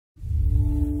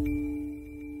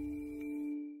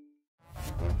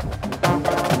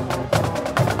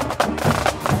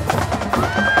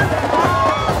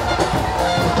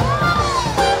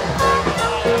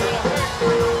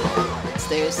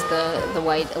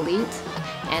white elite.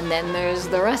 And then there's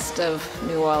the rest of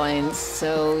New Orleans.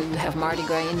 So you have Mardi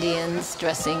Gras Indians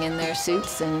dressing in their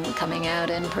suits and coming out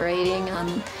and parading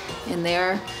in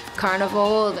their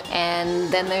carnival.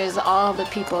 And then there's all the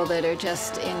people that are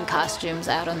just in costumes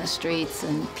out on the streets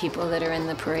and people that are in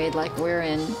the parade like we're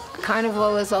in.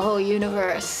 Carnival is a whole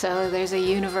universe. So there's a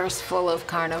universe full of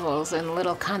carnivals, and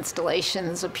little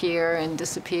constellations appear and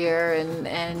disappear,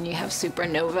 and you have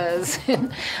supernovas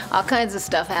and all kinds of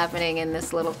stuff happening in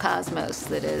this little cosmos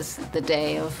that is the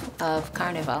day of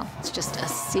Carnival. It's just a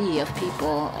sea of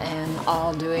people and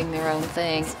all doing their own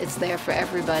things. It's there for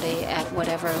everybody at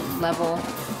whatever level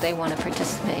they want to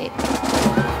participate.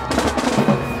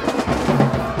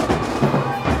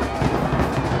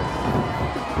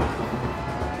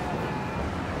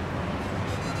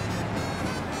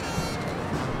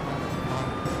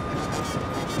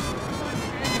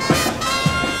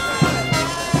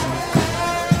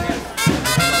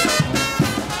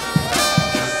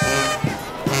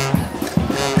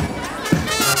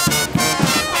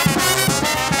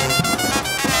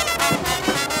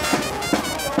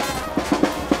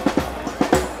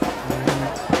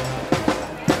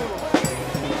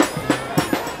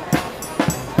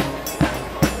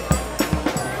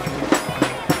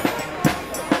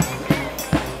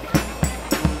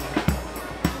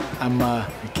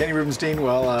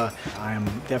 Well, I am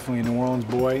definitely a New Orleans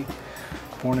boy,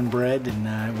 born and bred,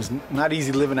 and it was not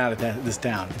easy living out of this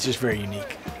town. It's just very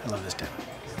unique. I love this town.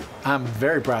 I'm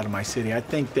very proud of my city. I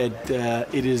think that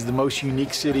it is the most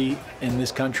unique city in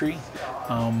this country.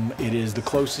 It is the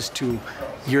closest to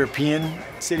European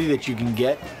city that you can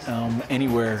get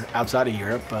anywhere outside of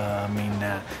Europe. I mean,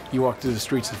 you walk through the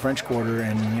streets of the French Quarter,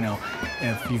 and you know,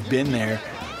 if you've been there,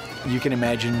 you can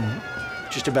imagine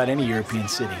just about any European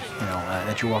city, you know,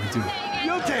 that you're walking through.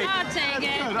 You'll take it. I'll take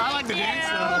it. Good. I like the dance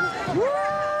though. Woo!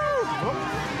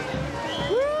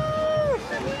 Woo!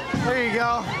 There you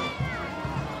go.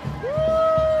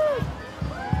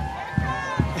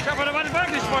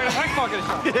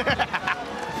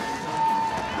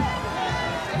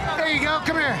 There you go.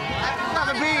 Come here. Have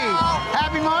a bead.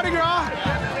 Happy Mardi Gras.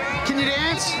 Can you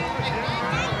dance?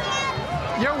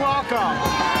 You're welcome.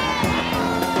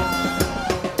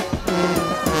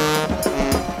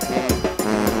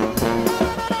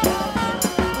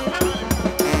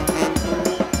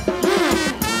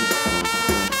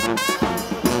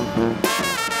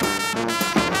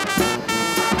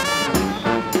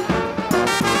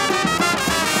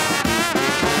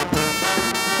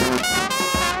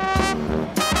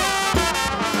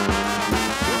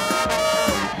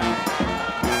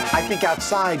 I think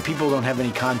outside, people don't have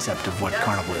any concept of what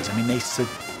Carnival is. I mean, it's a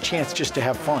chance just to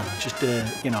have fun, just to,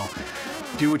 you know,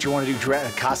 do what you want to do,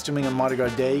 costuming on Mardi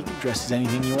Gras Day, dress as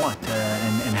anything you want,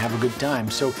 and have a good time.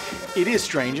 So it is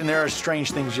strange, and there are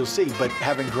strange things you'll see, but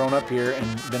having grown up here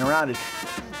and been around it,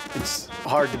 it's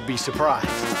hard to be surprised.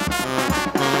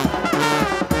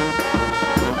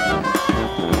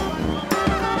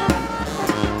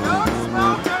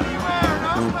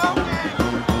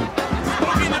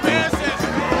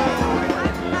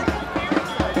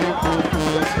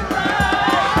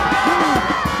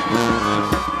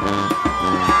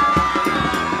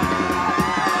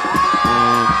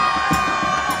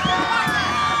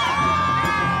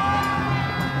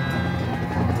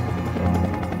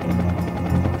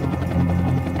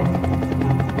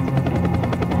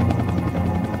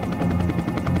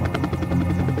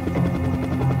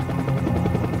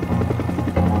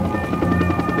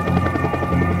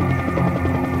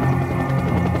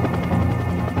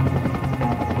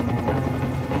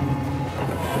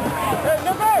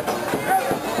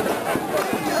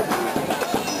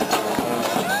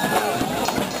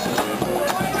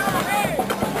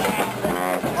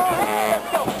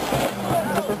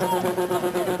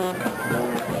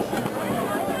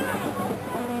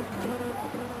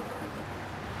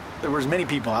 There was many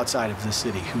people outside of the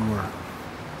city who were,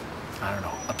 I don't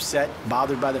know, upset,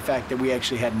 bothered by the fact that we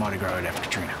actually had Mardi Gras right after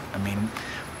Katrina. I mean,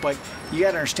 but you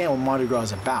gotta understand what Mardi Gras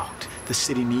is about. The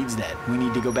city needs that. We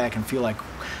need to go back and feel like,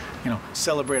 you know,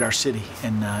 celebrate our city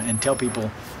and tell people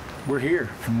we're here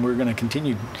and we're gonna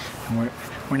continue and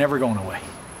we're never going away.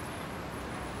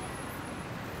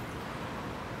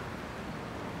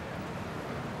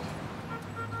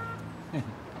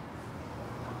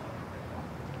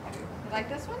 Like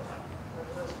this one?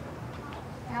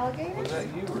 Alligator? Was that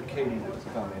you or Katie that was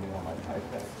commenting on my pipe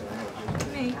back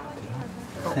there? Me.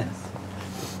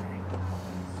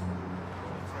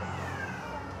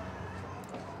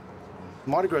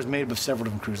 Mardi Gras is made up of several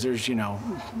different crews. There's, you know,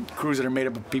 crews that are made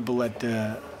up of people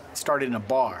that started in a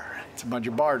bar. It's a bunch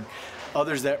of bar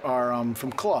Others that are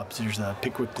from clubs. There's a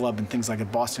Pickwick Club and things like a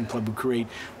Boston Club who create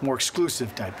more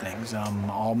exclusive type things.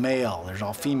 All male. There's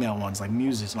all female ones like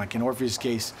Muses. Like in Orpheus'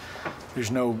 case, there's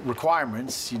no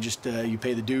requirements. You just you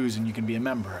pay the dues and you can be a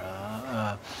member.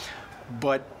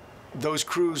 But those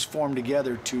crews form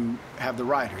together to have the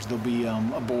riders. There'll be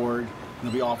a board.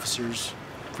 There'll be officers.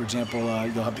 For example,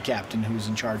 you'll have the captain who's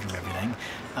in charge of everything.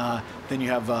 Then you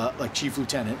have like chief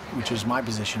lieutenant, which is my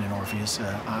position in Orpheus.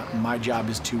 My job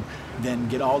is to then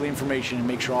get all the information and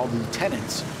make sure all the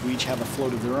lieutenants, who each have a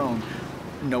float of their own,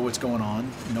 know what's going on,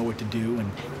 know what to do,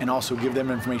 and also give them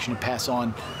information to pass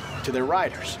on to their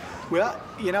riders. Well,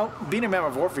 you know, being a member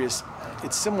of Orpheus,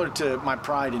 it's similar to my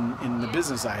pride in the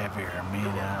business I have here. I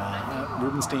mean,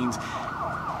 Rubenstein's,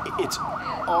 it's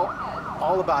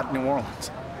all about New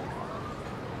Orleans.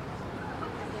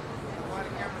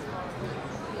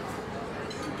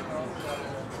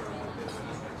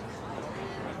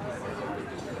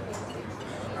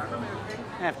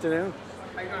 Afternoon.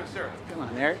 How you doing, sir? Come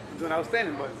on, Eric. I'm doing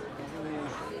outstanding, but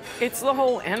It's the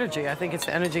whole energy. I think it's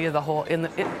the energy of the whole.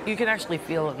 You can actually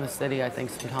feel it in the city. I think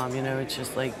sometimes, you know, it's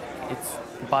just like it's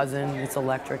buzzing. It's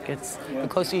electric. It's the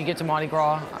closer you get to Mardi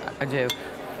Gras. I do.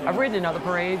 I've ridden in other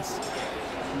parades.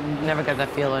 Never got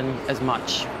that feeling as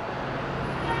much.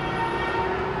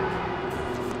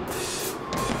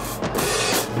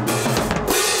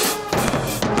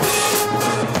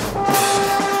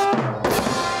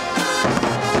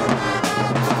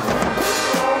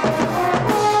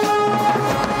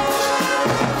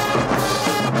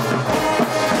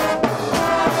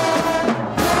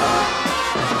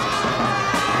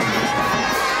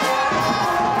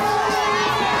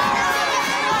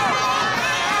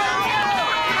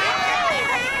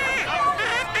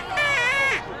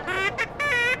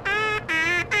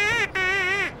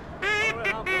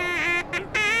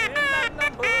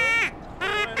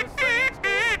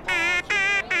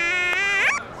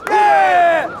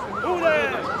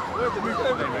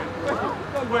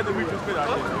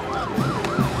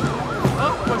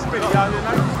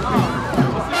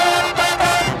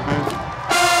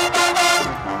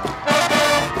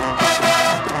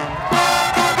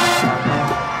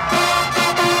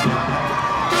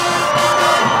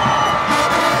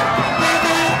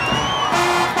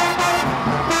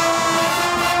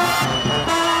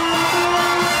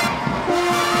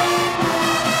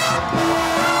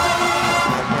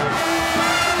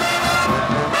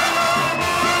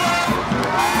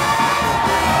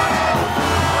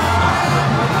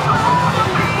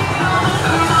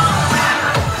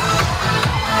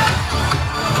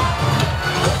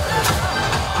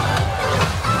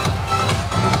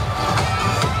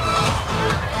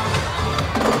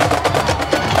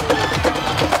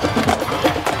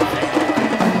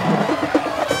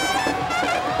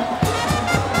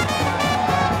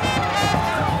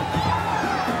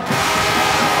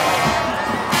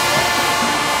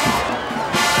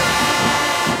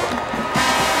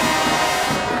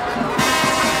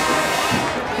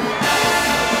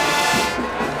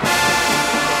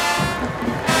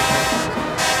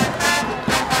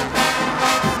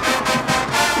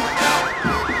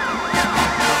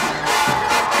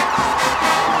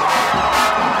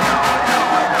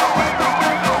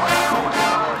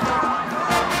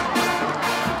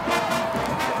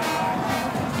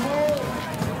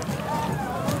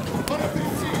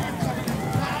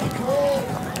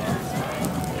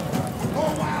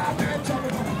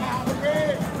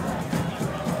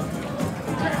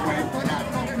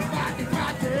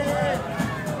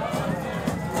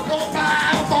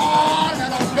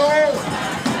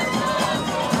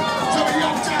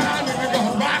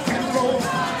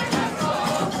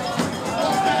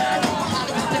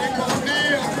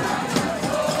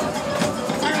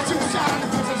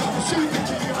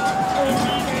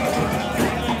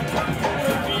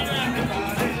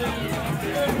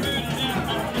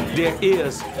 There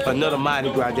is another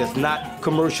Mardi Gras that's not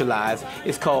commercialized.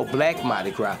 It's called Black Mardi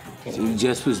Gras. We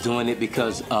just was doing it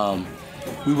because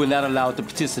we were not allowed to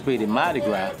participate in Mardi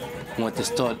Gras. We wanted to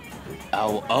start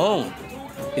our own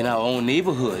in our own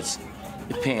neighborhoods,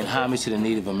 paying homage to the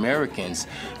Native Americans,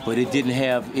 but it didn't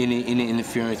have any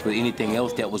interference with anything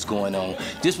else that was going on.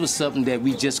 This was something that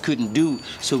we just couldn't do,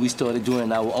 so we started doing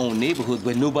in our own neighborhood,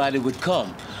 but nobody would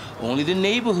come. Only the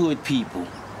neighborhood people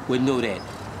would know that.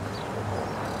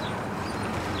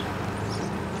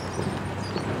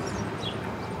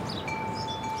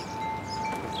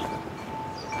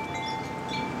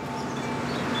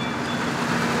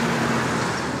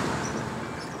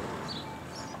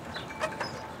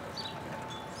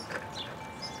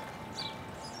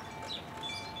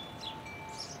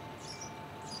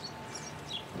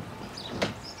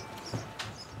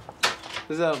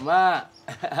 What's up, Ma?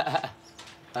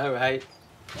 All right.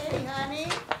 Hey, honey.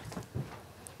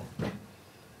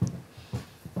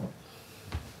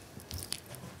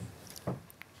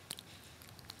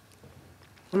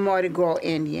 Mardi Gras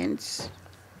Indians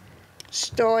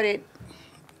started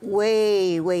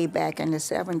way back in the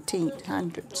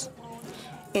 1700s.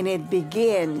 And it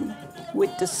began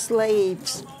with the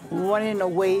slaves running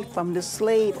away from the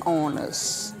slave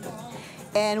owners.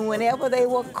 And whenever they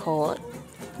were caught,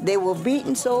 they were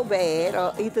beaten so bad,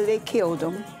 or either they killed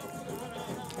them,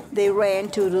 they ran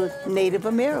to the Native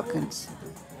Americans.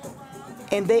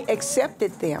 And they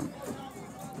accepted them.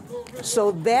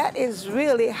 So that is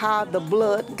really how the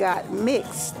blood got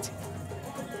mixed.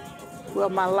 Well,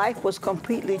 my life was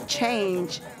completely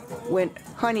changed when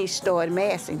honey started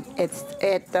massing at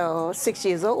 6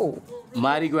 years old.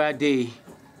 Mardi Gras Day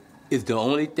is the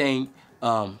only thing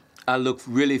I look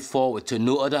really forward to.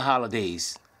 No other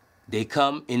holidays. They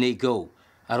come and they go.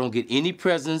 I don't get any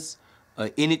presents or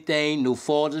anything, no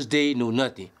Father's Day, no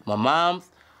nothing. My mom,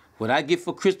 what I get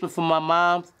for Christmas from my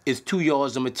mom is 2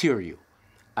 yards of material.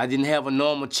 I didn't have a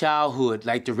normal childhood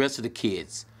like the rest of the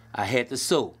kids. I had to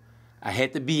sew. I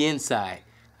had to be inside.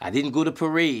 I didn't go to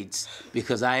parades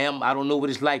because I don't know what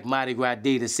it's like Mardi Gras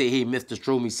Day to say, hey, mister,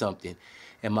 throw me something.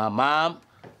 And my mom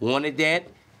wanted that,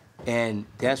 and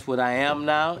that's what I am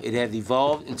now. It has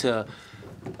evolved into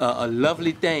a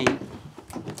lovely thing.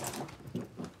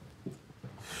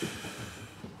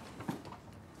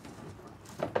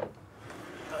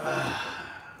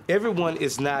 Everyone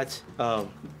is not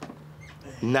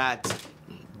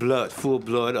blood, full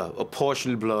blood, or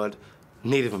partial blood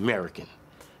Native American.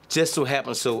 Just so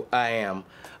happens so I am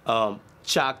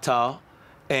Choctaw,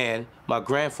 and my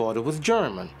grandfather was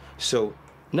German. So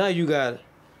now you got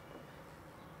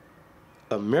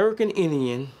American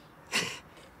Indian,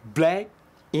 black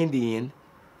Indian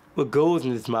with gold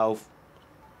in his mouth,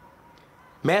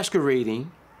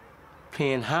 masquerading,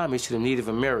 paying homage to the Native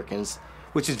Americans,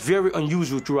 which is very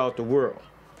unusual throughout the world.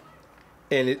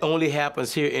 And it only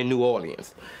happens here in New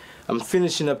Orleans. I'm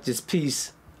finishing up this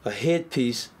piece, a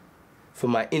headpiece for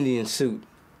my Indian suit.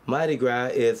 Mardi Gras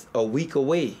is a week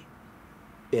away,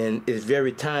 and it's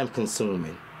very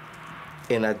time-consuming.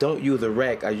 And I don't use a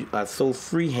rack. I sew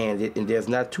free-handed, and there's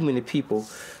not too many people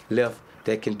left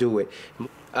that can do it.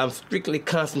 I'm strictly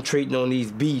concentrating on these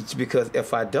beads because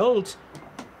if I don't,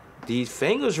 these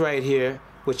fingers right here,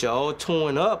 which are all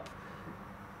torn up,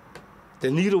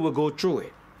 the needle will go through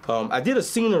it. I did a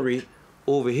scenery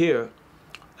over here.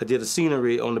 I did a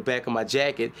scenery on the back of my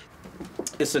jacket.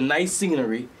 It's a nice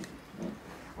scenery,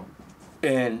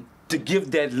 and to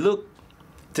give that look,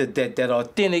 to that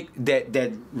authentic,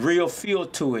 that real feel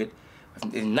to it,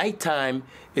 in nighttime,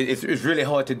 it's really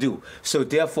hard to do. So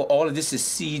therefore, all of this is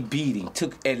seed beading.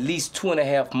 Took at least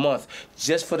 2.5 months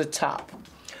just for the top.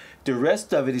 The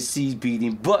rest of it is seed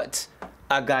beading, but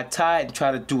I got tired and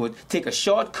tried to take a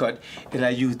shortcut, and I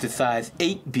used the size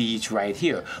 8 beads right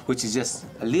here, which is just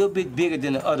a little bit bigger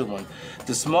than the other one.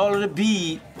 The smaller the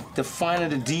bead, the finer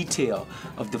the detail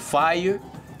of the fire,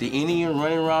 the Indian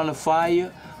running around the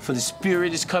fire, for the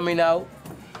spirit is coming out,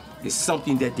 is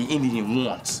something that the Indian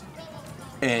wants.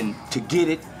 And to get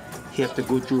it, he has to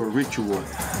go through a ritual.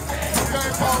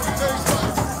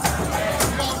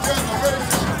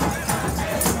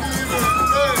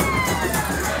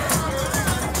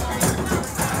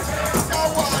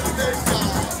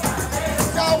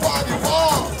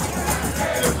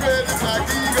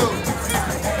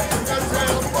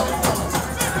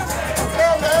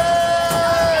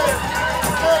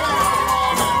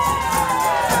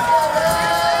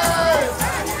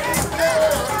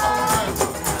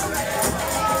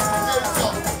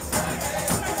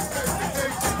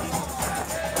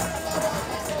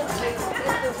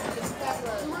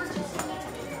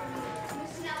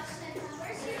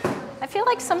 I feel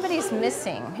like somebody's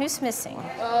missing. Who's missing?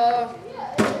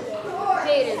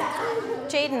 Jaden.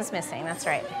 Jaden's missing, that's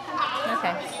right.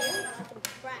 Okay.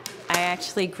 I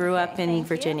actually grew up in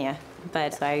Virginia,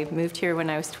 but I moved here when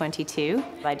I was 22.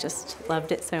 I just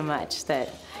loved it so much that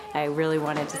I really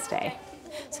wanted to stay.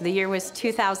 So the year was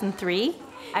 2003.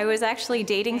 I was actually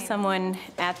dating someone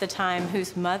at the time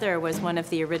whose mother was one of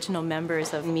the original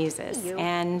members of Muses.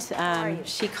 And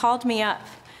she called me up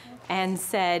and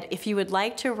said, if you would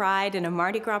like to ride in a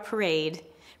Mardi Gras parade,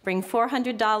 bring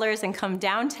 $400 and come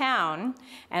downtown,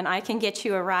 and I can get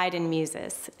you a ride in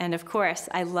Muses. And of course,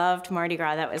 I loved Mardi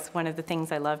Gras. That was one of the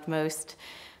things I loved most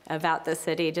about the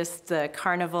city, just the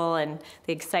carnival and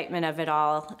the excitement of it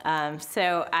all.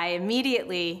 So I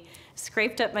immediately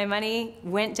scraped up my money,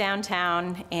 went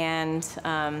downtown, and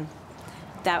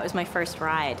that was my first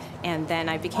ride. And then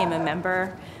I became a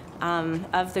member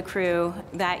of the crew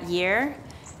that year.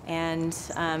 And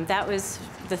that was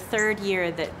the 3rd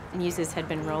year that Muses had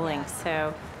been rolling.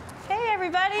 So, hey,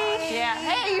 everybody. Yeah,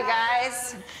 hey, you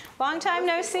guys. Long time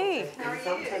no see.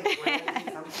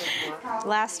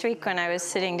 Last week when I was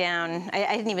sitting down, I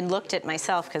hadn't even looked at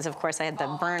myself because, of course, I had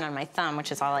the burn on my thumb,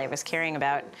 which is all I was caring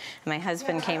about. And my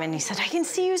husband came in and he said, I can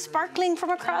see you sparkling from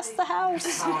across the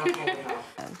house.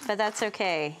 But that's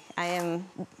okay. I am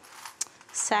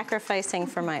sacrificing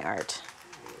for my art.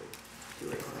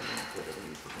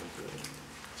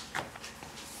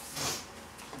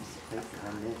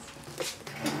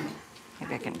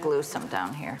 Maybe I can glue some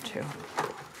down here, too.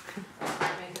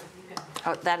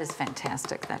 Oh, that is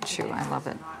fantastic, that shoe. I love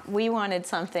it. We wanted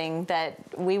something that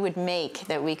we would make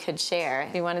that we could share.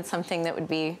 We wanted something that would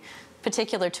be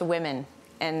particular to women.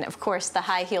 And, of course, the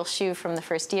high heel shoe from the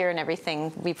first year and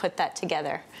everything, we put that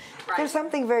together. There's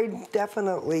something very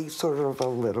definitely sort of a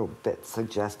little bit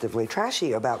suggestively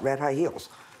trashy about red high heels,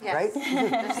 right?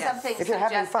 There's something If you're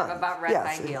having suggestive fun. about red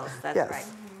high heels. That's right.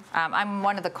 I'm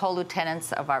one of the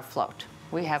co-lieutenants of our float.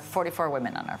 We have 44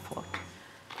 women on our float.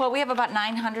 Well, we have about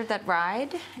 900 that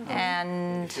ride,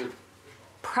 and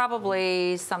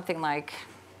probably something like,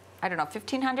 I don't know,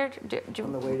 1,500?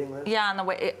 On the waiting list? Yeah,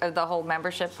 on the whole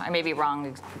membership. I may be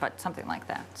wrong, but something like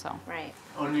that. So. Right.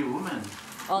 Only women.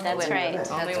 Only That's women. right. That's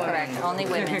correct. Only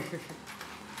women.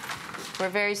 We're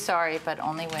very sorry, but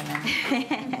only women.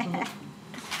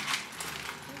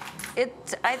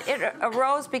 It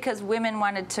arose because women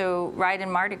wanted to ride in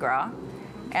Mardi Gras,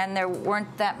 and there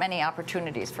weren't that many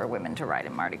opportunities for women to ride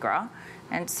in Mardi Gras.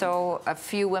 And so a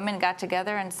few women got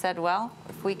together and said, well,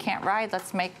 if we can't ride,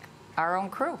 let's make our own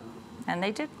crew. And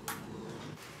they did.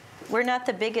 We're not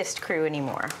the biggest crew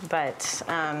anymore, but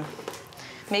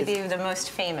maybe the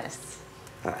most famous.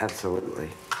 Absolutely,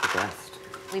 the best.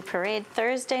 We parade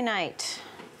Thursday night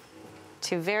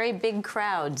to very big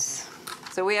crowds.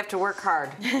 So we have to work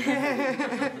hard.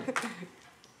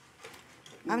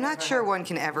 I'm not sure one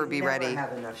can ever be ready. Never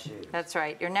have enough shoes. That's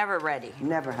right. You're never ready.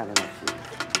 Never have enough shoes.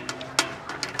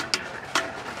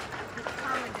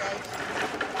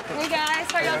 Hey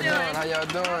guys, how y'all doing? How y'all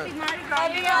doing? Mardi Gras.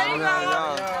 Happy Mardi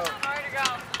Gras. Mardi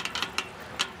Gras.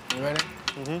 You ready?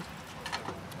 Mm-hmm.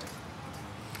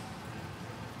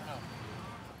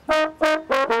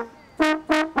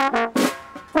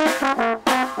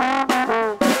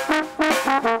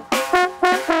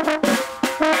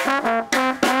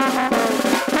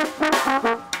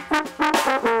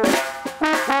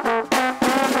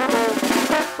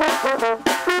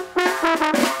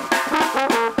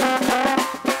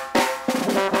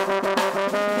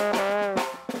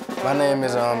 My name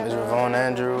is Ravon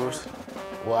Andrews.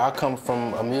 Well, I come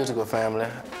from a musical family.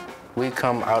 We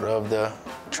come out of the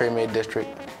Tremay district.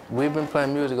 We've been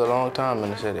playing music a long time in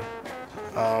the city.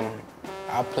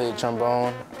 I played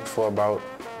trombone for about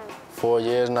 4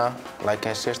 years now, like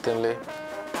consistently.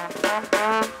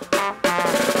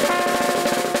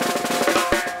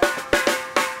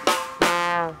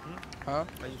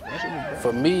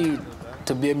 For me,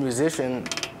 to be a musician,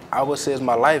 I would say it's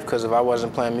my life, because if I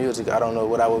wasn't playing music, I don't know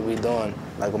what I would be doing,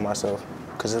 like with myself.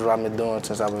 Because it's what I've been doing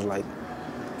since I was like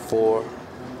 4,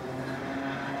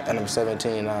 and I'm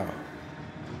 17 now.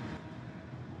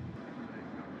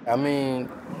 I mean,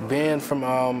 being from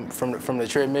the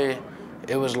Tremay,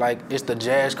 it was like, it's the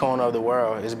jazz corner of the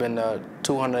world. It's been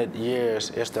 200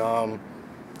 years. It's the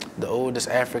oldest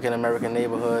African-American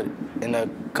neighborhood in the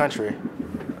country.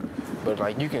 But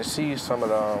like, you can see some of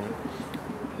the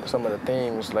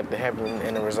things like that happen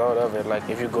in the result of it. Like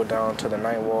if you go down to the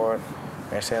 9th Ward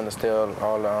and stand still,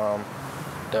 all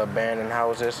the abandoned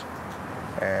houses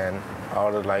and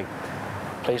all the like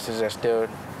places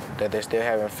that they still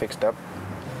haven't fixed up.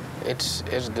 It's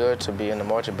good to be in the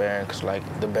marching band, because like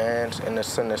the bands in the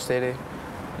city,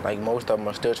 like most of them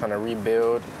are still trying to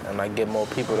rebuild and like get more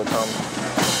people to come.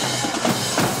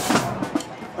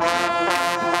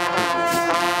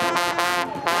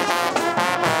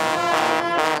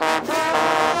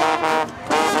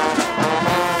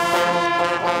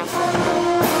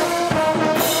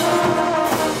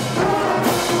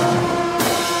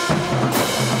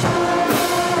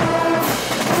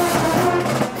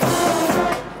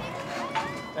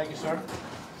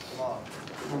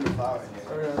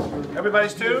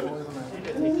 Everybody's tuned?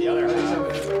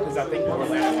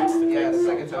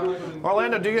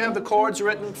 Orlando, do you have the chords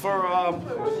written for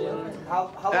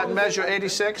at measure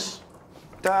 86?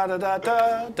 Da da da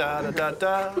da da da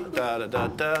da da da da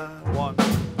da. 1, 2,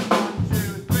 3.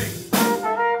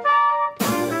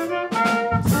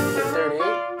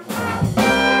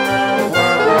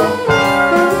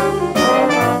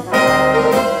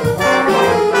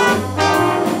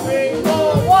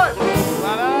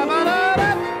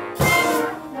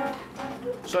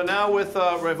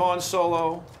 one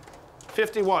solo.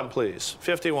 51, please.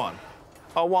 51.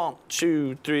 A 1,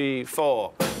 2, 3, 4.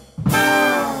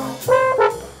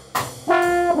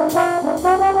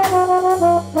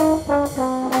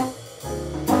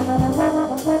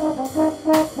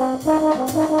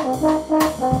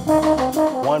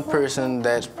 One person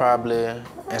that's probably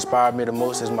inspired me the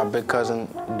most is my big cousin,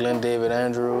 Glenn David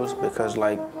Andrews, because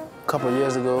like a couple of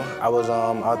years ago, I was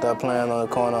out there playing on the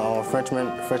corner on Frenchman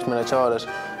and Charters,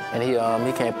 and he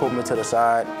came, pulled me to the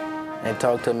side and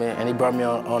talked to me, and he brought me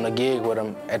on a gig with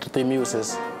him at the Three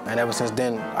Muses, and ever since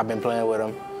then, I've been playing with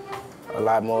him a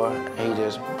lot more, and he's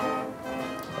just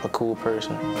a cool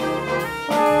person.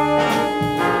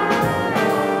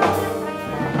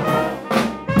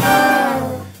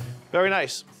 Very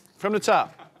nice. From the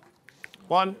top.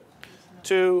 1,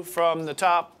 2, from the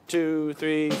top, 2,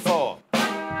 3, 4.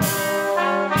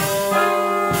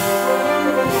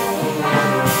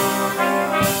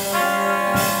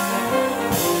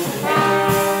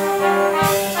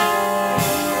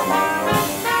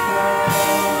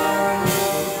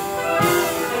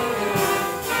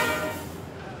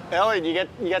 Ellie,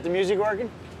 you got the music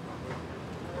working?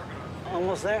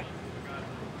 Almost there.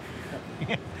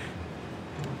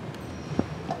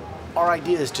 Our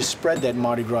idea is to spread that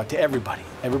Mardi Gras to everybody.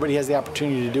 Everybody has the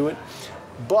opportunity to do it,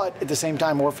 but at the same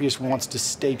time, Orpheus wants to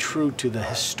stay true to the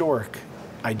historic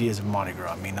ideas of Mardi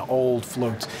Gras. I mean, the old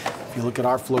floats. If you look at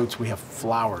our floats, we have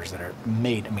flowers that are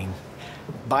made,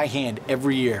 by hand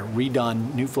every year,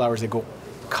 redone, new flowers that go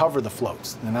cover the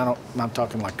floats. And I'm not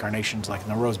talking like carnations like in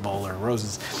the Rose Bowl or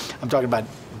roses. I'm talking about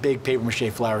big papier-mâché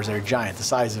flowers that are giant, the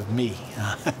size of me,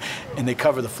 and they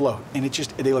cover the float. And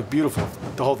they look beautiful,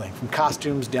 the whole thing, from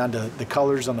costumes down to the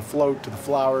colors on the float, to the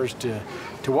flowers, to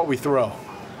what we throw,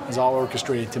 is all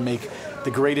orchestrated to make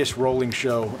the greatest rolling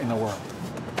show in the world.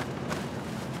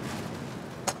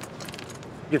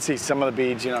 You can see some of the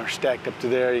beads, are stacked up to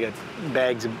there. You got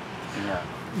bags of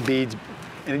beads,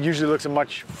 and it usually looks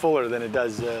much fuller than it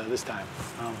does this time.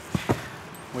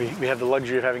 We have the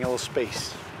luxury of having a little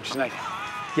space, which is nice.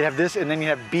 You have this, and then you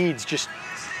have beads just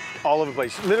all over the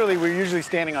place. Literally, we're usually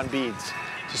standing on beads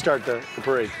to start the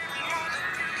parade.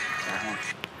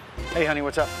 Hey, honey,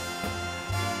 what's up?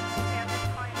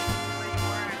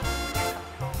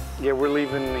 Yeah, we're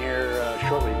leaving here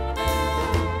shortly.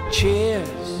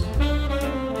 Cheers,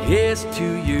 here's to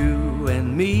you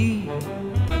and me.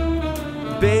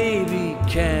 Baby,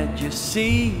 can't you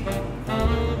see?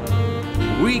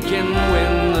 We can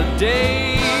win the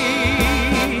day.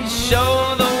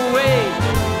 Show the way.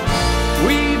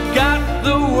 We've got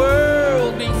the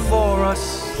world before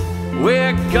us.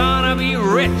 We're gonna be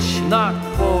rich, not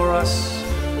for us.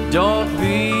 Don't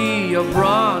be a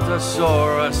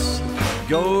brontosaurus.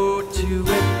 Go to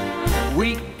it.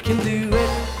 We can do it.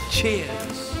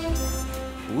 Cheers.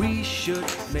 We should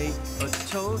make a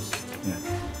toast.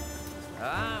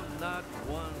 I'm not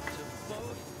one to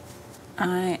boast.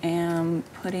 I am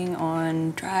putting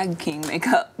on drag king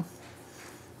makeup.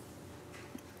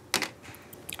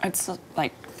 It's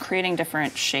like creating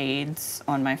different shades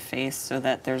on my face so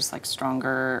that there's like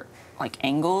stronger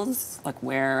angles, like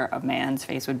where a man's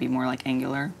face would be more like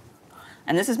angular.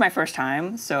 And this is my first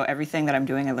time, so everything that I'm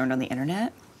doing I learned on the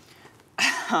internet.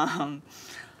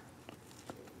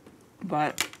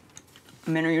 But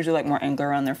men are usually like more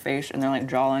angular on their face and their like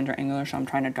jawlines are angular, so I'm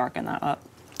trying to darken that up.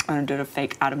 And I did a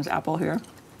fake Adam's apple here.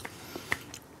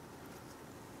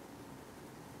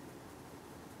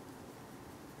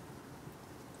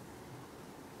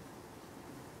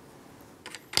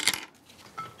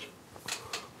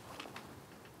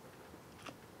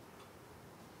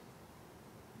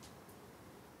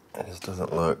 It just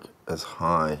doesn't look as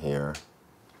high here.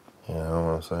 You know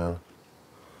what I'm saying?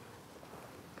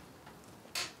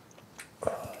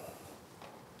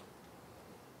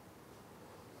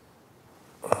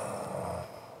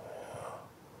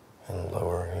 And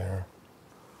lower here.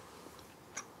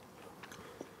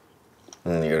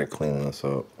 And then you gotta clean this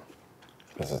up,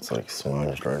 because it's like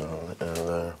smudged right on the end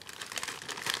there.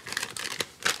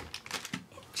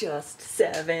 Just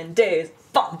 7 days,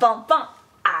 bum, bum, bum.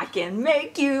 I can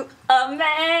make you a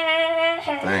man.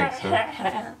 Thanks.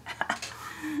 Huh?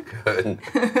 Good.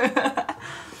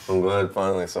 I'm glad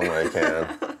finally somebody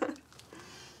can.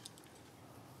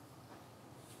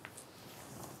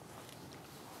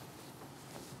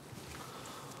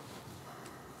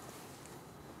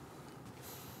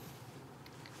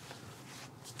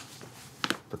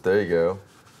 But there you go.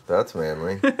 That's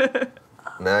manly.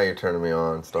 Now you're turning me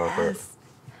on. Stop it.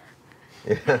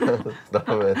 Yeah, stop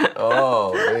it.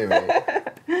 Oh, baby.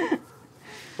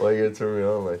 Why you gonna turn me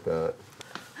on like that?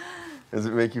 Does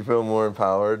it make you feel more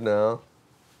empowered now?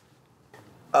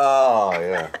 Oh,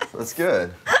 yeah. That's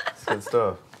good. That's good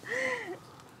stuff.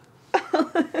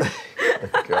 Oh,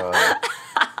 God.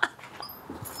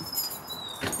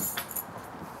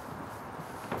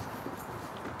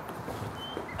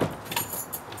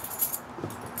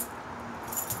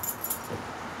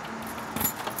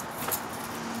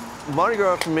 Mardi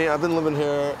Gras for me, I've been living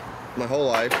here my whole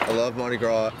life. I love Mardi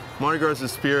Gras. Mardi Gras is the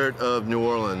spirit of New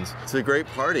Orleans. It's a great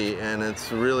party, and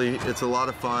it's a lot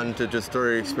of fun to just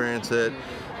sort of experience it,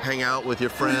 hang out with your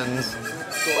friends.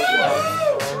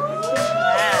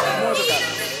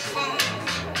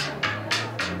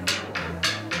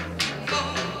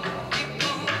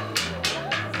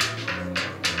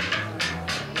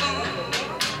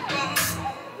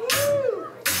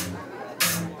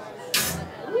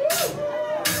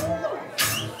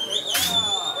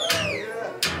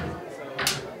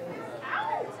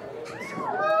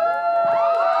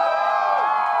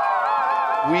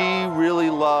 We really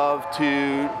love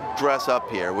to dress up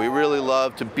here. We really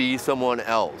love to be someone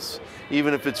else,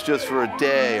 even if it's just for a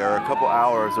day or a couple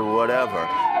hours or whatever.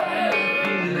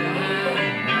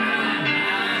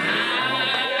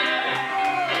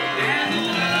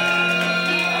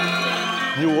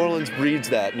 New Orleans breeds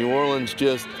that. New Orleans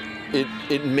just,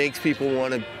 it makes people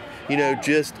want to, you know,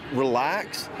 just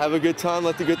relax, have a good time,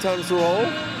 let the good times roll,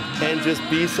 and just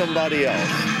be somebody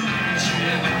else.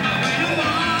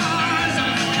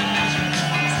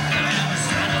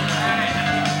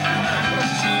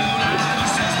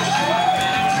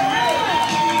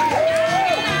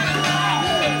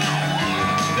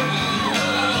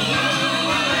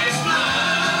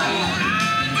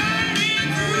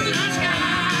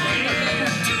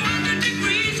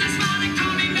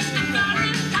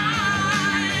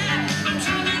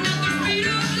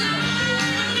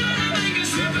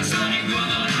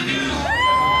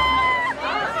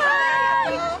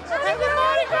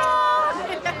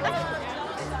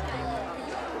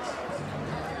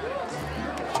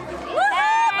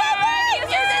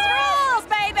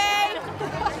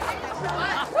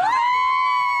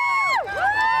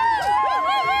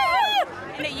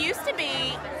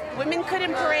 Women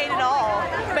couldn't parade at all,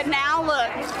 but now look,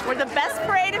 we're the best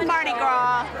parade in Mardi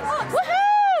Gras.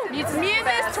 Woohoo!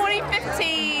 Muses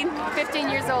 2015. 15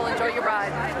 years old, enjoy your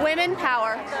ride. Women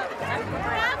power.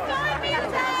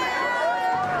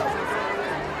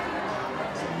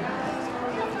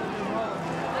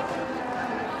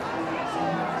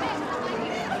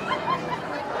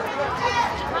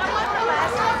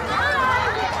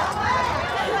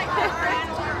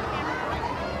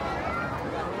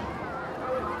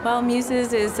 Well,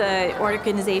 Muses is an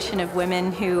organization of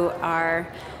women who are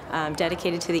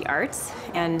dedicated to the arts.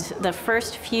 And the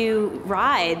first few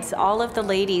rides, all of the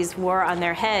ladies wore on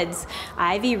their heads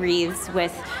ivy wreaths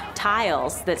with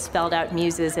tiles that spelled out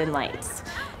Muses in lights.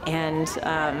 And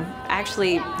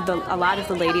actually, a lot of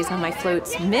the ladies on my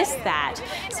floats missed that.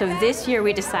 So this year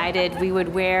we decided we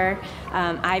would wear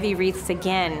ivy wreaths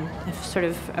again, sort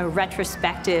of a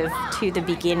retrospective to the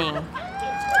beginning.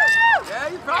 Yeah,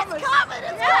 you promised. It's coming.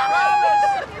 It's coming.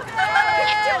 We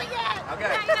can't do it yet.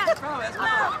 Okay. Promise.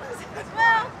 Well.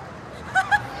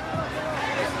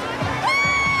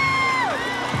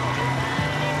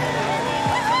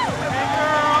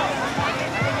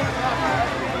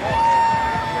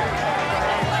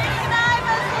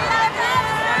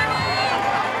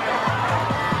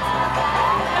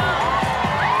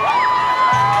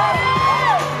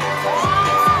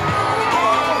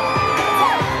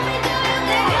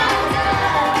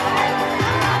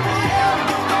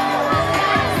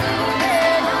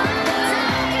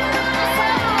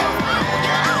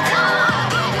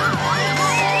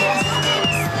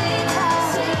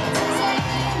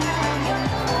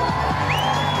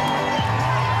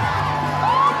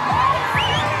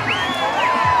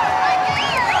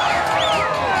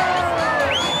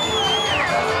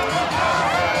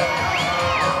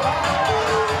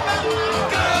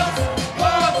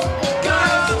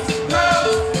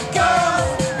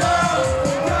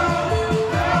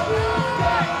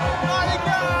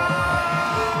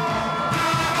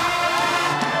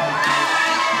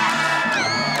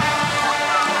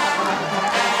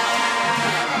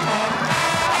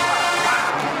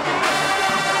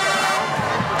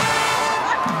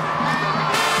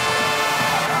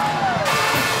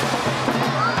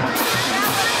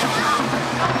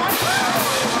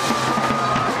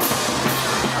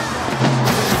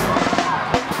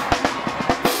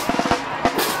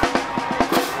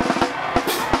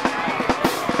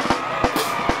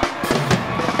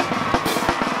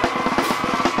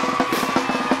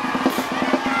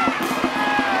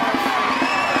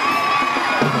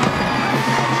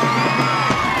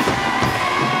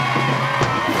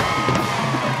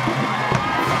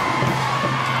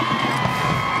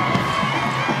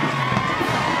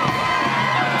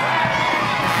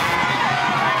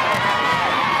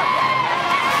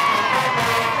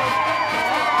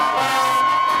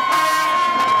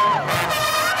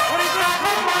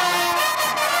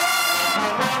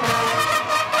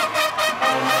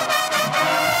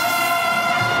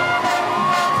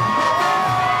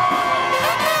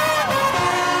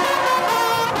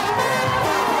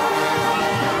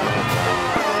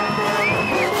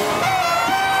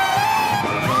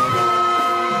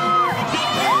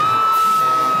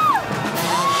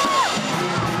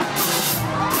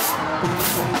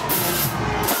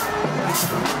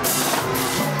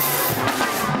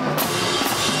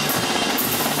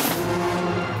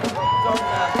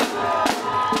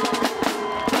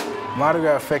 Mardi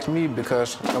Gras affects me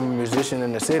because I'm a musician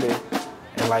in the city,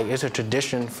 and like it's a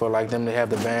tradition for like them to have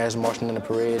the bands marching in the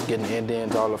parade, getting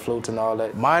Indians, all the floats and all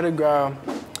that. Mardi Gras,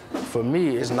 for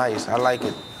me, is nice. I like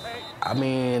it. I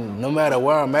mean, no matter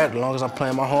where I'm at, as long as I'm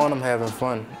playing my horn, I'm having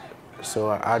fun.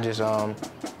 So I just,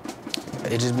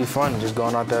 it just be fun, just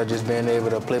going out there, just being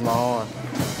able to play my horn.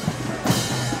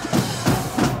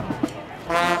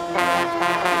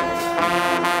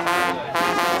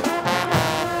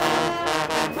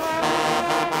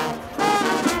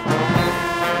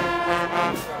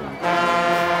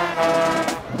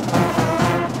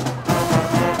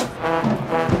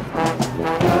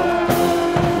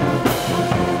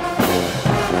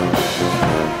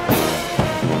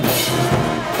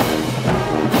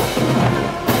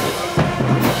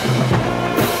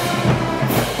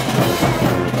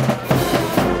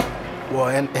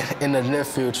 In the near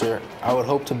future, I would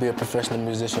hope to be a professional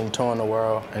musician, touring the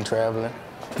world and traveling.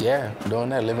 Yeah, doing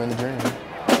that, living the dream.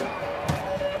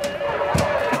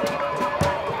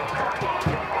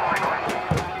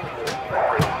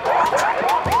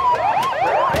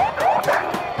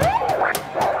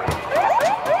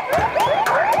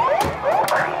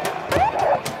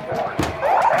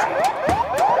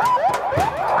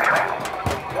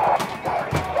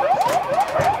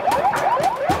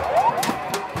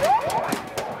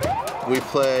 We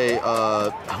play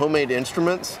homemade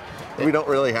instruments. We don't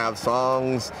really have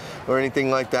songs or anything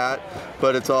like that,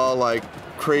 but it's all like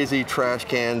crazy trash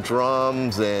can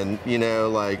drums and, you know,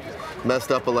 like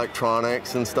messed up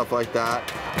electronics and stuff like that.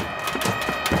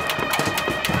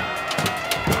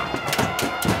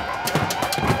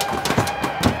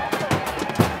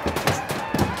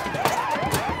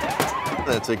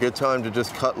 It's a good time to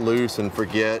just cut loose and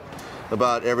forget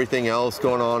about everything else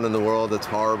going on in the world that's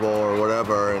horrible or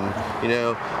whatever, and you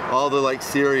know, all the like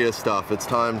serious stuff. It's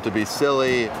time to be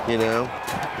silly, you know.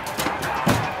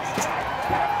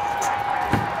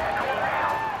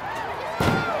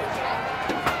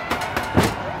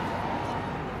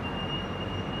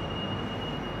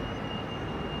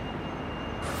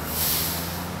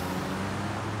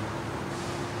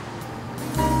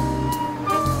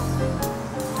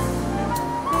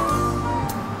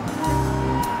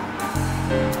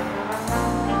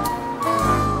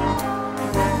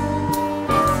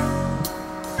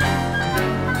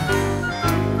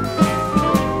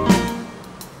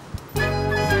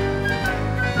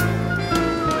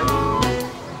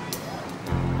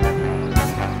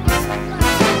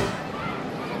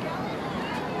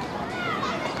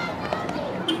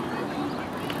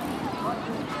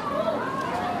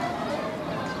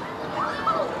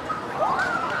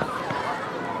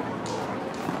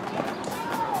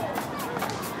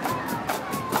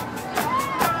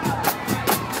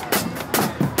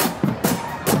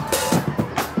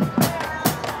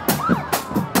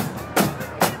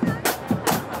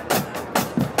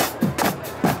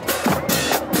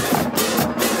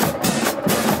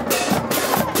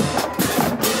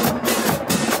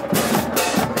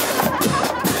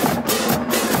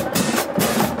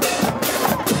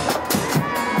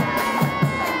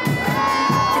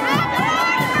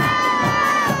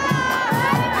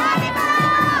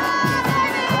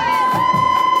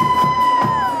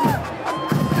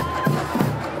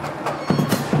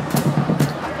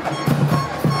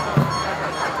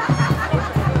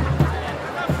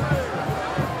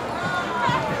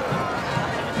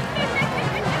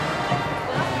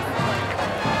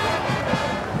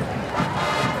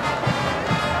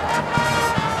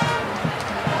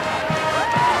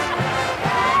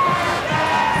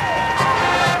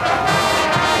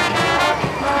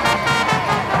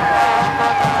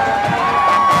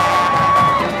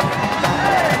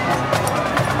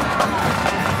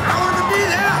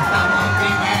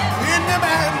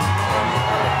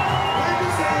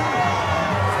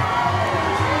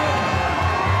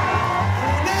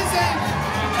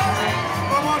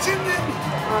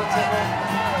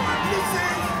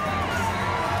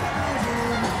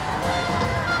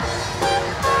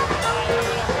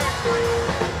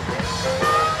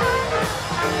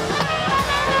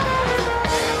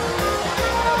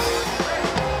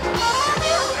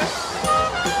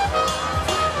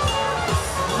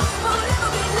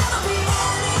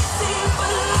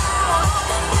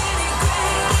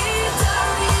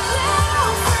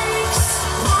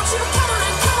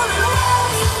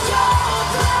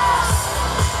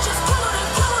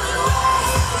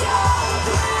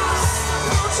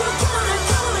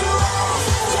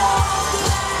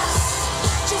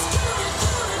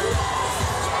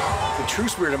 true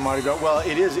spirit of Mardi Gras, well,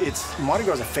 Mardi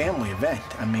Gras is a family event.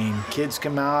 I mean, kids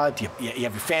come out, you have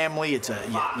your family,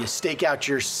 you stake out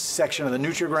your section of the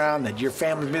neutral ground that your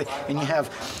family, and you have,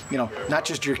 not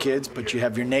just your kids, but you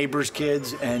have your neighbors'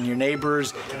 kids and your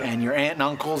neighbors and your aunt and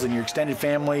uncles and your extended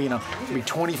family, maybe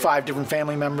 25 different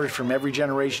family members from every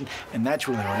generation, and that's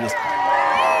really what it is.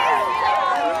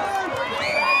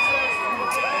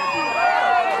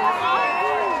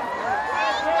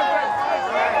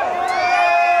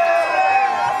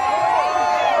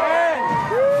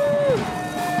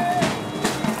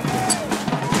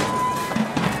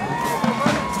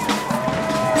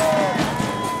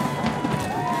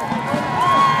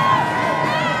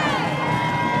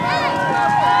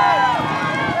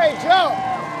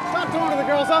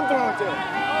 I'm throwing to.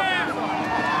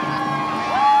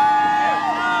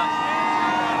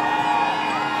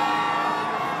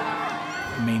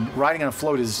 I mean, riding on a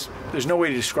float there's no way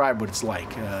to describe what it's like.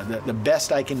 The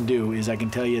best I can do is I can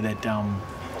tell you that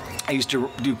I used to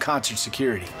do concert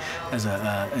security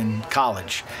in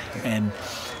college, and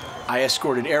I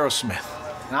escorted Aerosmith.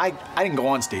 And I didn't go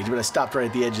on stage, but I stopped right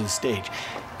at the edge of the stage.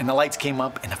 And the lights came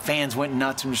up, and the fans went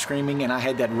nuts and were screaming, and I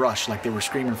had that rush like they were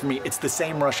screaming for me. It's the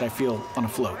same rush I feel on a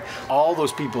float. All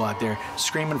those people out there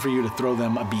screaming for you to throw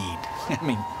them a bead. I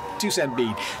mean, 2-cent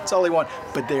bead. It's all they want,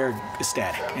 but they're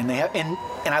ecstatic. And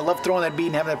I love throwing that bead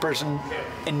and having that person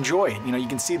enjoy it. You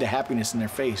can see the happiness in their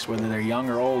face, whether they're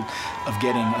young or old, of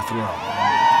getting a throw.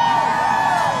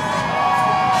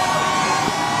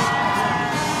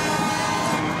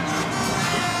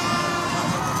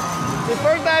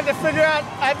 First, I have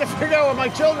to figure out where my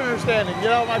children are standing,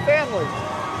 my family.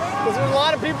 Because there's a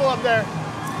lot of people up there.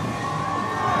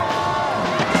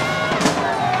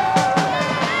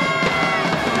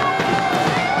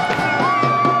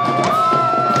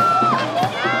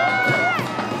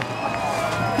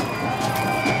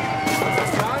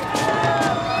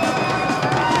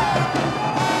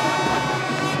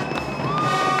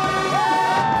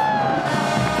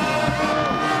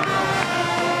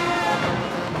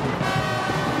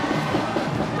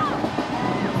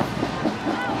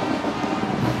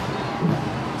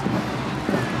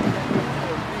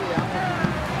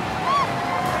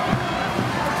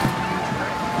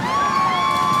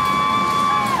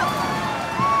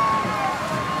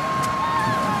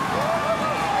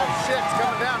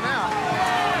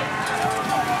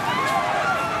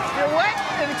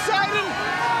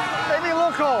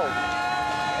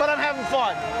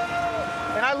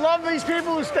 These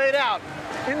people who stayed out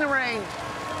in the rain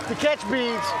to catch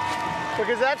beads,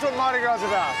 because that's what Mardi Gras is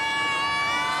about.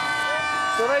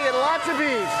 So they get lots of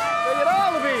beads. They get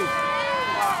all the beads.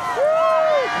 Woo!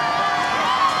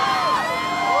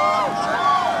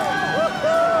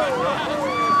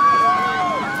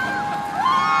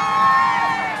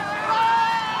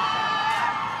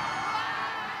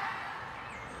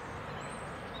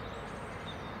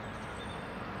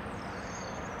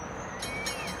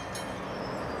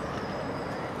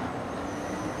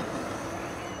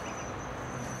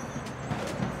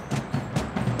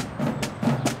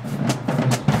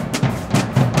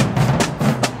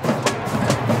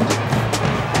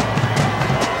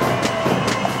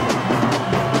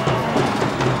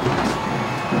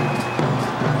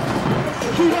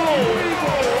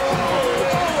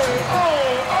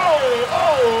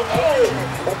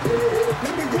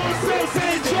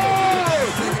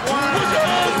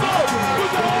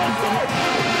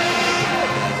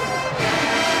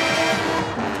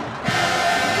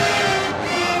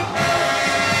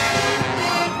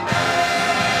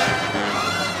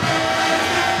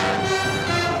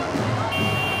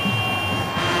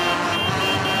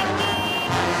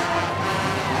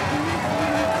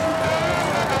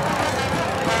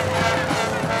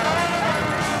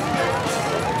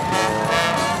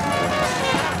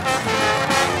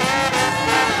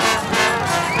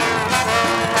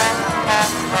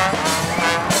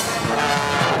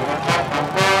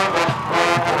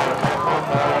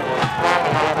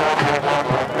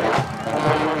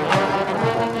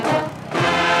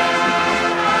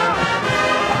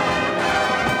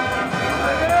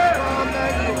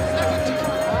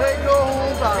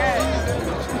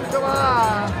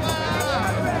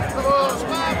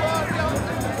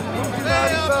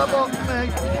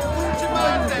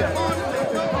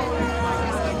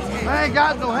 I ain't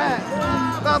got no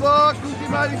hat. Baba, Coochie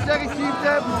Mighty, second chief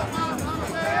devil.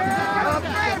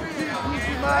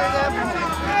 Coochie Mighty devil.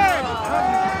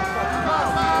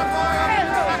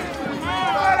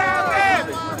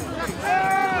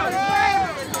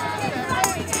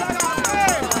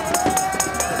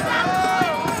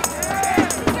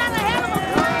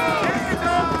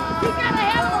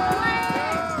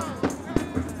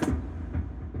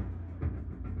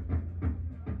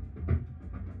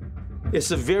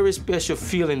 It's a very special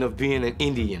feeling of being an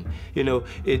Indian. You know,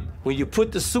 when you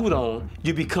put the suit on,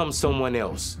 you become someone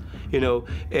else. You know,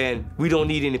 and we don't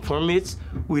need any permits.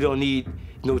 We don't need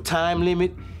no time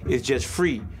limit. It's just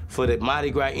free for the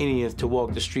Mardi Gras Indians to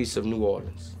walk the streets of New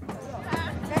Orleans.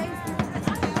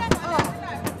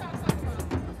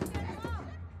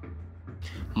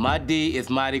 My day is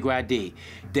Mardi Gras Day.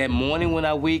 That morning when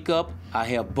I wake up, I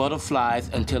have butterflies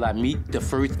until I meet the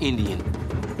first Indian.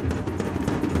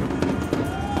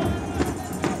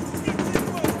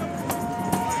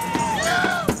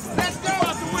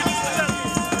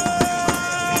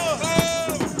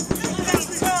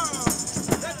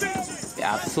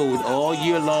 I've sewed all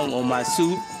year long on my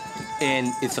suit,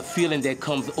 and it's a feeling that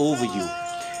comes over you.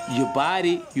 Your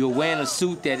body, you're wearing a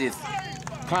suit that is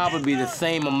probably the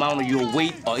same amount of your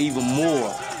weight or even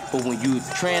more, but when you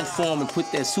transform and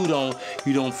put that suit on,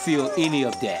 you don't feel any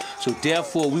of that. So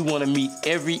therefore, we want to meet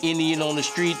every Indian on the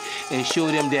street and show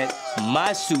them that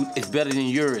my suit is better than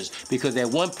yours, because at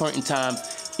one point in time,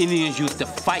 Indians used to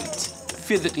fight,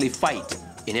 physically fight.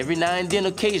 And every now and then,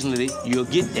 occasionally, you'll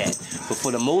get that. But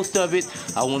for the most of it,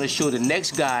 I want to show the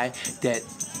next guy that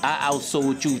I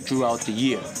outsold you throughout the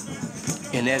year.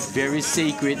 And that's very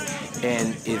sacred,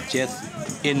 and it's just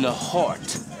in the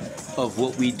heart of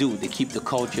what we do to keep the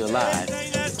culture alive.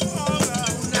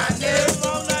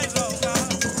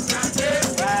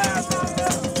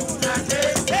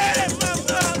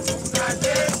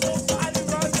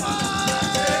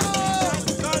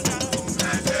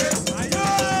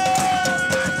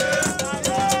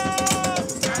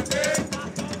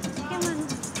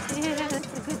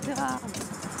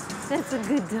 That's a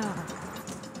good dog.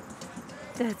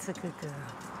 That's a good girl.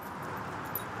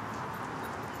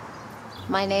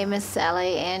 My name is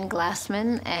Sally Ann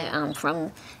Glassman, and I'm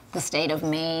from the state of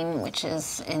Maine, which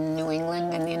is in New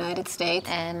England in the United States,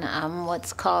 and I'm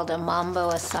what's called a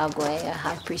Mambo Asagwe, a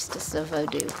high priestess of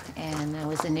voodoo, and I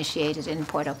was initiated in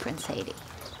Port-au-Prince, Haiti.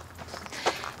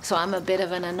 So I'm a bit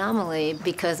of an anomaly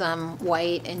because I'm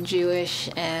white and Jewish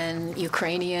and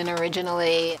Ukrainian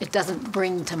originally. It doesn't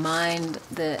bring to mind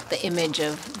the image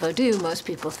of voodoo. Most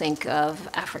people think of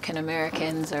African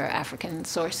Americans or African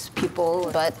source people,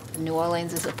 but New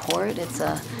Orleans is a port, it's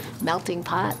a melting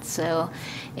pot. So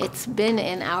it's been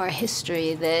in our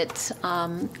history that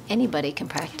anybody can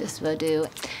practice voodoo.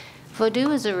 Voodoo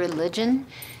is a religion.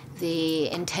 The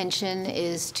intention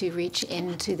is to reach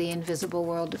into the invisible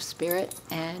world of spirit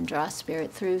and draw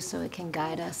spirit through so it can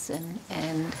guide us and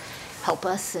help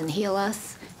us and heal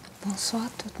us. Bonsoir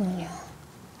tout le monde.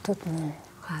 Tout le monde.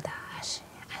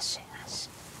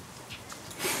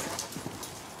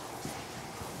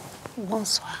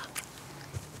 Bonsoir.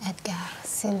 Edgar,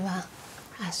 Silva,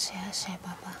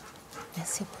 Papa.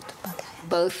 Merci pour tout bagay.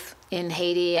 Both in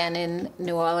Haiti and in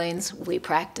New Orleans, we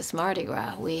practice Mardi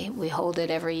Gras. We hold it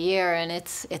every year, and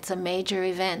it's a major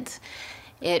event.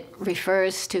 It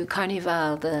refers to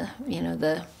Carnival, the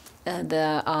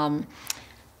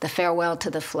farewell to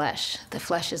the flesh. The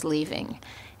flesh is leaving,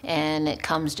 and it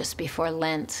comes just before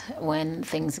Lent when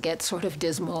things get sort of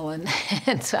dismal and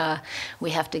we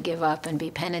have to give up and be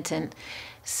penitent.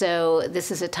 So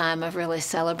this is a time of really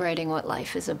celebrating what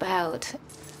life is about.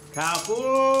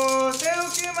 Kafu,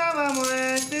 teuki mama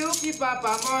mwen, teuki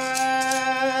papa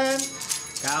mwen.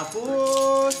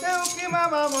 Kafu, teuki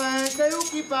mama mwen,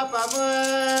 teuki papa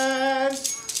mwen.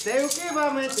 Teuki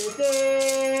mama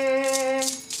tete,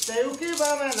 teuki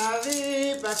mama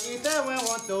navi, pakite mwen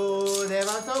wanto,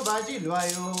 devan so baji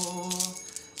loyo.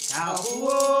 Kafu,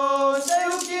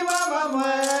 teuki mama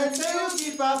mwen, teuki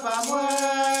papa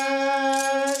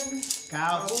mwen.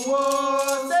 Kafu,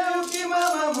 teuki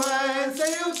mama mwen,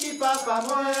 teuki papa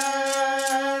mwen.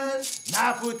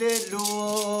 I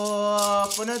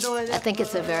think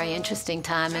it's a very interesting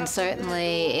time, and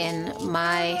certainly in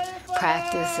my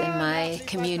practice, in my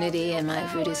community, in my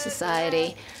voodoo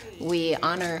society, we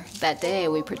honor that day,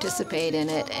 we participate in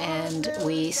it, and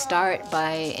we start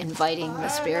by inviting the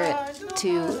spirit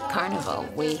to Carnival.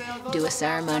 We do a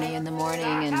ceremony in the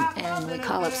morning, and we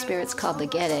call up spirits called the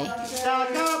Gede.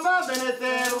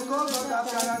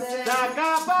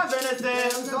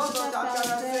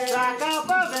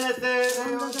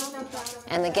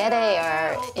 And the Gede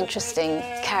are interesting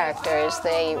characters.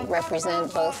 They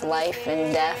represent both life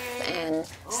and death and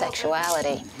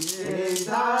sexuality.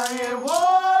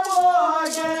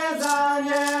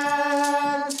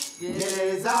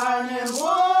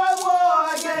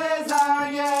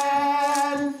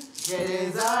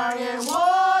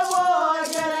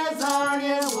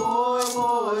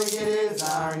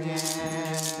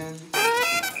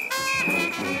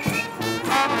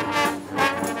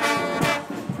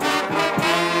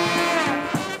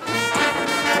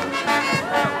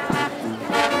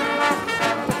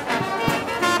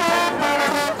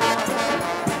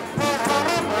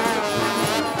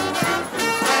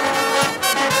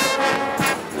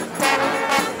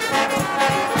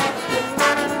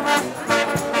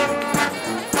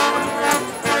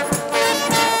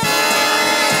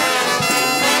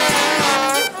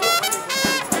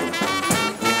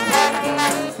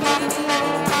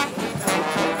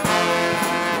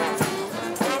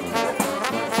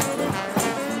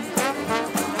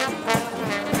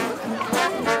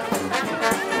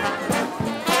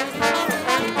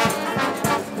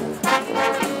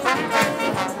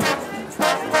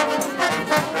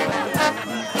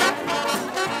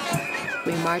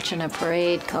 march in a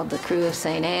parade called the Crew of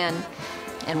St. Anne,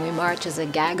 and we march as a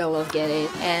gaggle of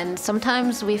geddes. And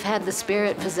sometimes we've had the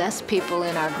spirit possess people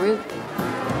in our group.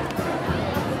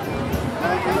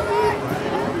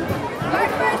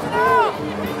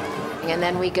 And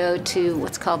then we go to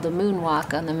what's called the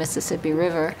moonwalk on the Mississippi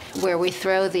River, where we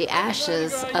throw the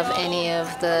ashes of any of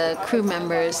the crew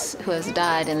members who has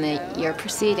died in the year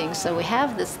preceding. So we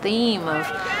have this theme of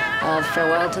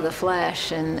farewell to the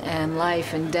flesh and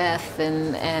life and death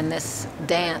and this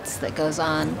dance that goes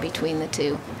on between the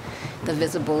two. The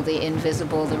visible, the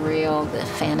invisible, the real, the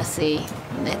fantasy.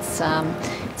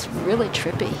 It's really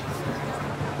trippy.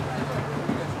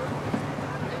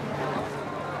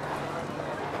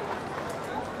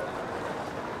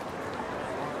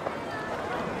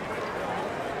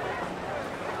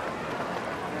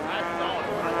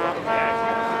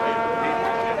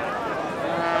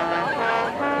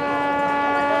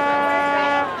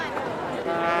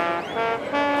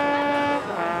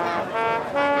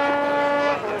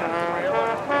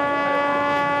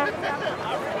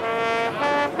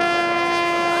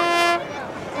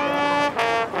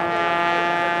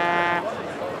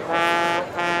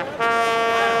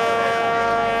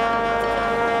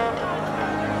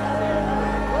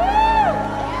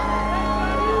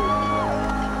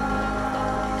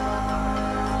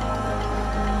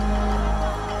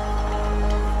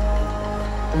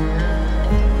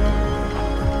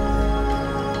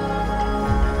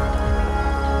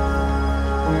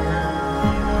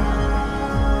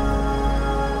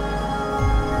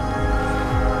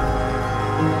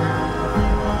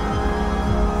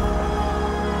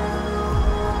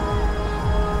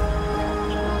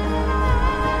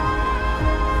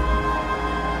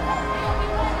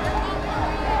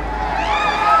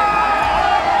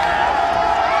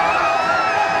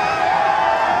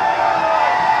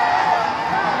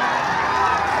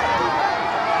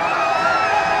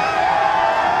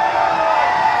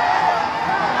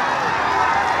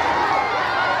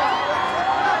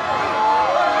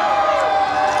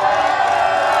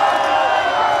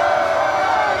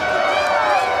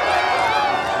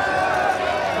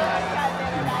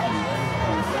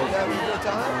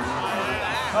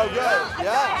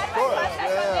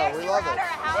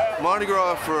 Mardi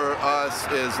Gras for us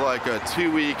is like a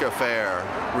 2-week affair,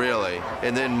 really.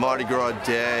 And then Mardi Gras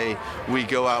Day, we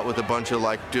go out with a bunch of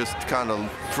like just kind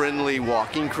of friendly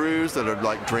walking crews that are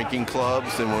like drinking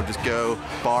clubs, and we'll just go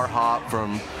bar hop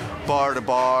from bar to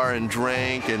bar and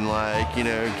drink and like, you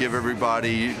know, give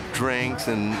everybody drinks,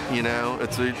 and you know,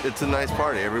 it's a nice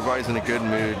party. Everybody's in a good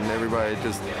mood, and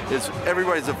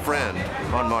everybody's a friend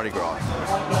on Mardi Gras.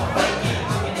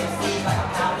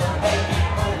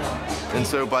 And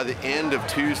so by the end of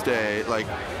Tuesday, like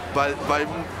by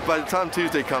the time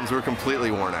Tuesday comes, we're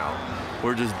completely worn out.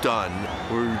 We're just done.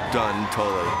 We're done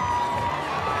totally.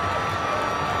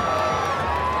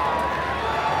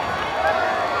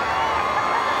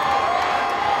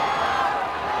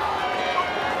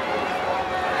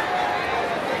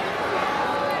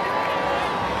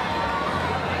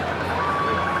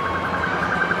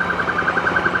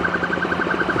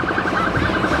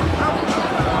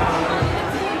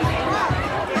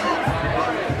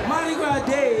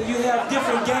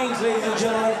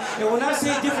 And when I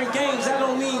say different gangs, I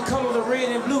don't mean colors of red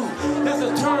and blue. That's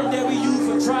a term that we use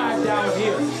for tribe down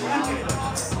here.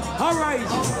 All right,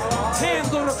 hands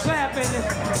go to clap and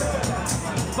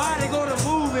body go to